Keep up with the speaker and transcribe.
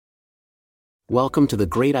Welcome to the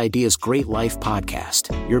Great Ideas Great Life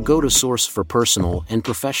podcast, your go-to source for personal and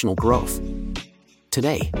professional growth.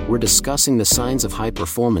 Today, we're discussing the signs of high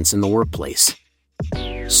performance in the workplace.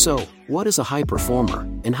 So, what is a high performer,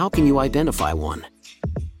 and how can you identify one?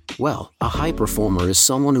 Well, a high performer is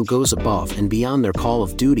someone who goes above and beyond their call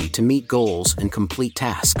of duty to meet goals and complete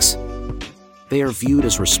tasks. They are viewed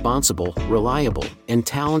as responsible, reliable, and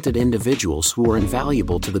talented individuals who are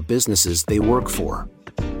invaluable to the businesses they work for.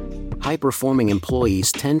 High-performing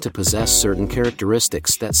employees tend to possess certain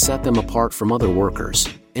characteristics that set them apart from other workers,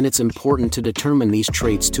 and it's important to determine these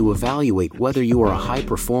traits to evaluate whether you are a high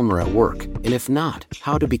performer at work, and if not,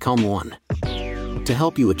 how to become one. To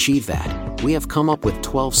help you achieve that, we have come up with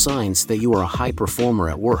 12 signs that you are a high performer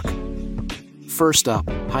at work. First up,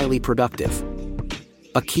 highly productive.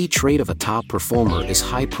 A key trait of a top performer is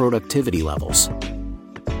high productivity levels.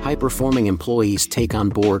 High-performing employees take on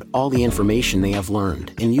board all the information they have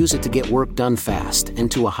learned and use it to get work done fast and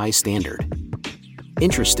to a high standard.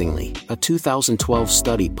 Interestingly, a 2012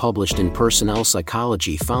 study published in Personnel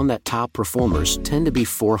Psychology found that top performers tend to be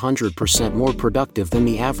 400% more productive than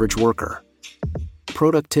the average worker.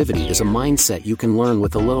 Productivity is a mindset you can learn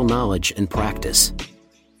with a little knowledge and practice.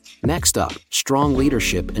 Next up, strong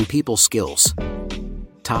leadership and people skills.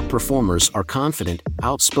 Top performers are confident,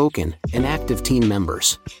 outspoken, and active team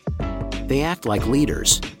members. They act like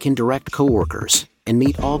leaders, can direct coworkers, and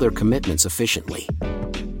meet all their commitments efficiently.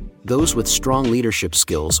 Those with strong leadership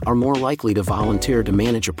skills are more likely to volunteer to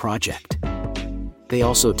manage a project. They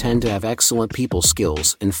also tend to have excellent people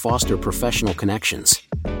skills and foster professional connections.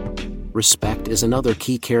 Respect is another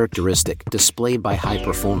key characteristic displayed by high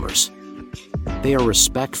performers. They are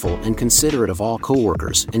respectful and considerate of all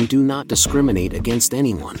coworkers and do not discriminate against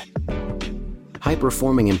anyone.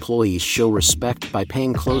 High-performing employees show respect by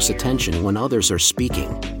paying close attention when others are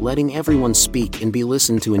speaking, letting everyone speak and be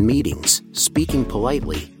listened to in meetings, speaking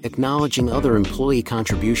politely, acknowledging other employee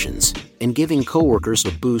contributions, and giving coworkers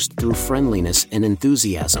a boost through friendliness and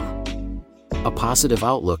enthusiasm. A positive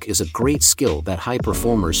outlook is a great skill that high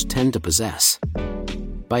performers tend to possess.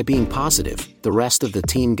 By being positive, the rest of the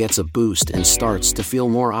team gets a boost and starts to feel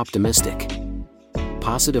more optimistic.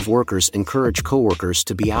 Positive workers encourage coworkers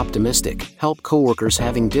to be optimistic, help coworkers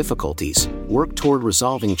having difficulties, work toward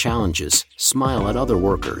resolving challenges, smile at other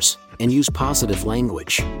workers, and use positive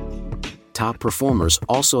language. Top performers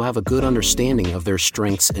also have a good understanding of their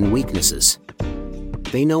strengths and weaknesses.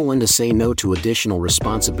 They know when to say no to additional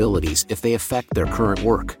responsibilities if they affect their current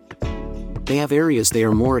work. They have areas they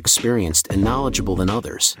are more experienced and knowledgeable than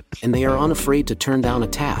others, and they are unafraid to turn down a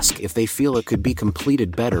task if they feel it could be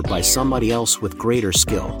completed better by somebody else with greater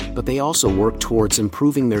skill, but they also work towards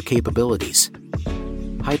improving their capabilities.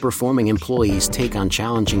 High-performing employees take on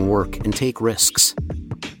challenging work and take risks.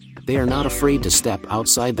 They are not afraid to step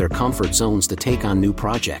outside their comfort zones to take on new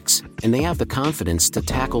projects, and they have the confidence to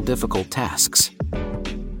tackle difficult tasks.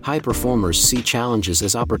 High performers see challenges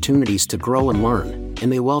as opportunities to grow and learn,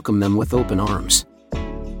 and they welcome them with open arms.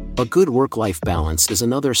 A good work-life balance is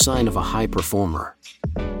another sign of a high performer.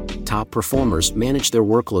 Top performers manage their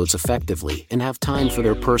workloads effectively and have time for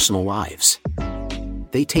their personal lives.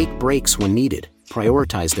 They take breaks when needed,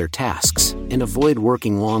 prioritize their tasks, and avoid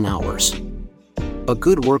working long hours. A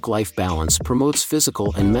good work-life balance promotes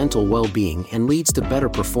physical and mental well-being and leads to better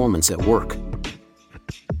performance at work.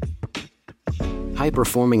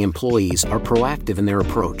 High-performing employees are proactive in their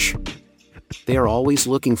approach. They are always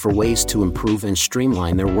looking for ways to improve and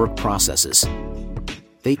streamline their work processes.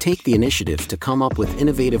 They take the initiative to come up with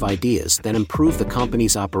innovative ideas that improve the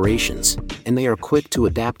company's operations, and they are quick to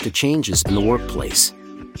adapt to changes in the workplace.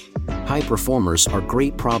 High performers are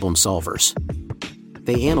great problem solvers.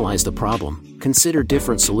 They analyze the problem, consider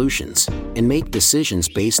different solutions, and make decisions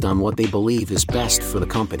based on what they believe is best for the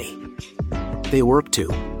company. They work to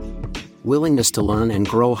willingness to learn and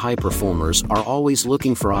grow. High performers are always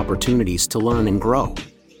looking for opportunities to learn and grow.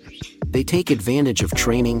 They take advantage of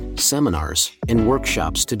training, seminars, and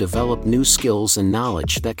workshops to develop new skills and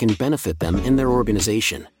knowledge that can benefit them in their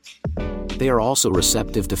organization. They are also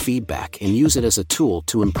receptive to feedback and use it as a tool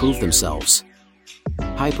to improve themselves.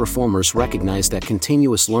 High performers recognize that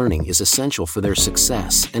continuous learning is essential for their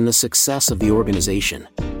success and the success of the organization.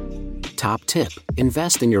 Top tip: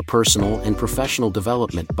 invest in your personal and professional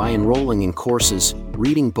development by enrolling in courses,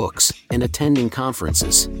 reading books, and attending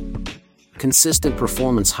conferences. Consistent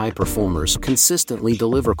performance. High performers consistently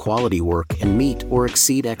deliver quality work and meet or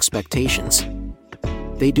exceed expectations.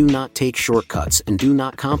 They do not take shortcuts and do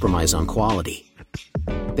not compromise on quality.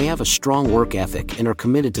 They have a strong work ethic and are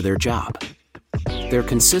committed to their job. Their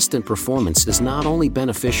consistent performance is not only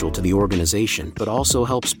beneficial to the organization but also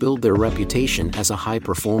helps build their reputation as a high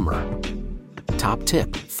performer. Top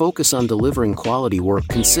tip: focus on delivering quality work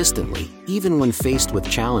consistently, even when faced with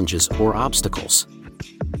challenges or obstacles.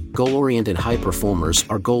 Goal-oriented high performers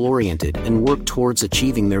are goal-oriented and work towards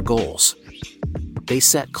achieving their goals. They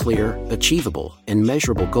set clear, achievable, and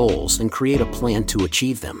measurable goals and create a plan to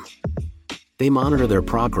achieve them. They monitor their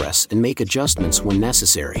progress and make adjustments when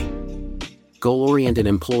necessary. Goal-oriented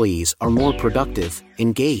employees are more productive,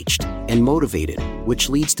 engaged, and motivated, which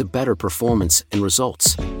leads to better performance and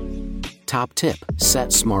results. Top tip: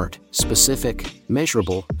 set SMART, specific,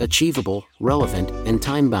 measurable, achievable, relevant, and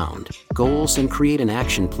time-bound goals and create an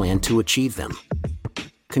action plan to achieve them.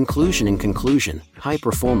 Conclusion: in conclusion, high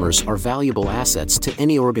performers are valuable assets to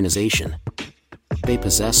any organization. They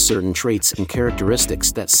possess certain traits and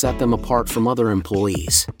characteristics that set them apart from other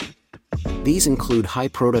employees. These include high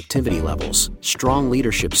productivity levels, strong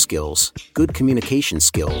leadership skills, good communication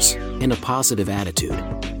skills, and a positive attitude.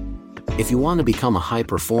 If you want to become a high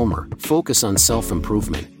performer, focus on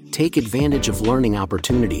self-improvement, take advantage of learning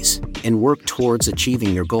opportunities, and work towards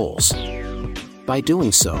achieving your goals. By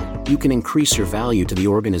doing so, you can increase your value to the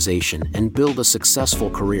organization and build a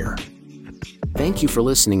successful career. Thank you for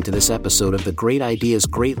listening to this episode of the Great Ideas,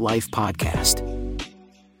 Great Life podcast.